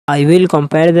I will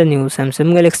compare the new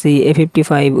Samsung Galaxy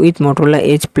A55 with Motorola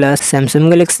Edge Plus. Samsung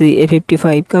Galaxy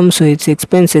A55 comes with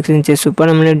 6.6 inches Super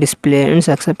AMOLED display and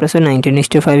success ratio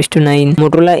 19:5:9.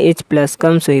 Motorola Edge Plus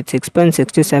comes with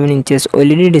 6.67 inches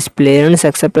OLED display and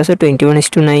success ratio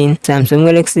 21:9. Samsung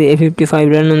Galaxy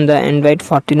A55 run on the Android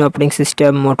 14 operating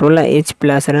system. Motorola Edge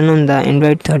Plus run on the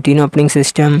Android 13 operating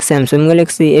system. Samsung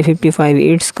Galaxy A55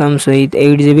 it comes with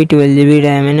 8GB, 12GB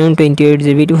RAM and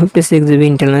 28GB to 56GB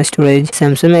internal storage.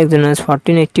 Samsung Exynos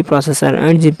 1480 processor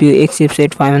and GPU X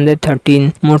chipset 513.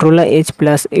 Motorola Edge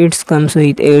Plus it comes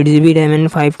with 8GB RAM and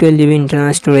 512GB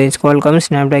internal storage. Qualcomm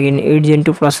Snapdragon 8 Gen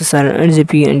 2 processor and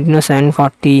GPU Adreno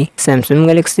 740. Samsung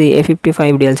Galaxy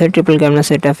A55 dual set triple camera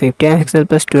setup 50MP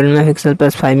plus 12MP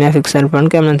plus 5MP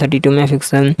front camera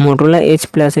 32MP. Motorola Edge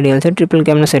Plus dual set triple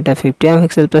camera setup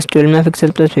 50MP plus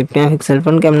 12MP plus 50MP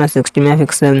front camera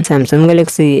 60MP. Samsung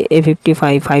Galaxy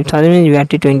A55 5000 mAh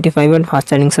battery 25W fast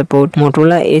charging support.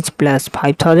 Motorola Edge Plus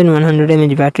 5100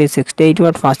 mAh battery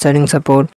 68W fast charging support.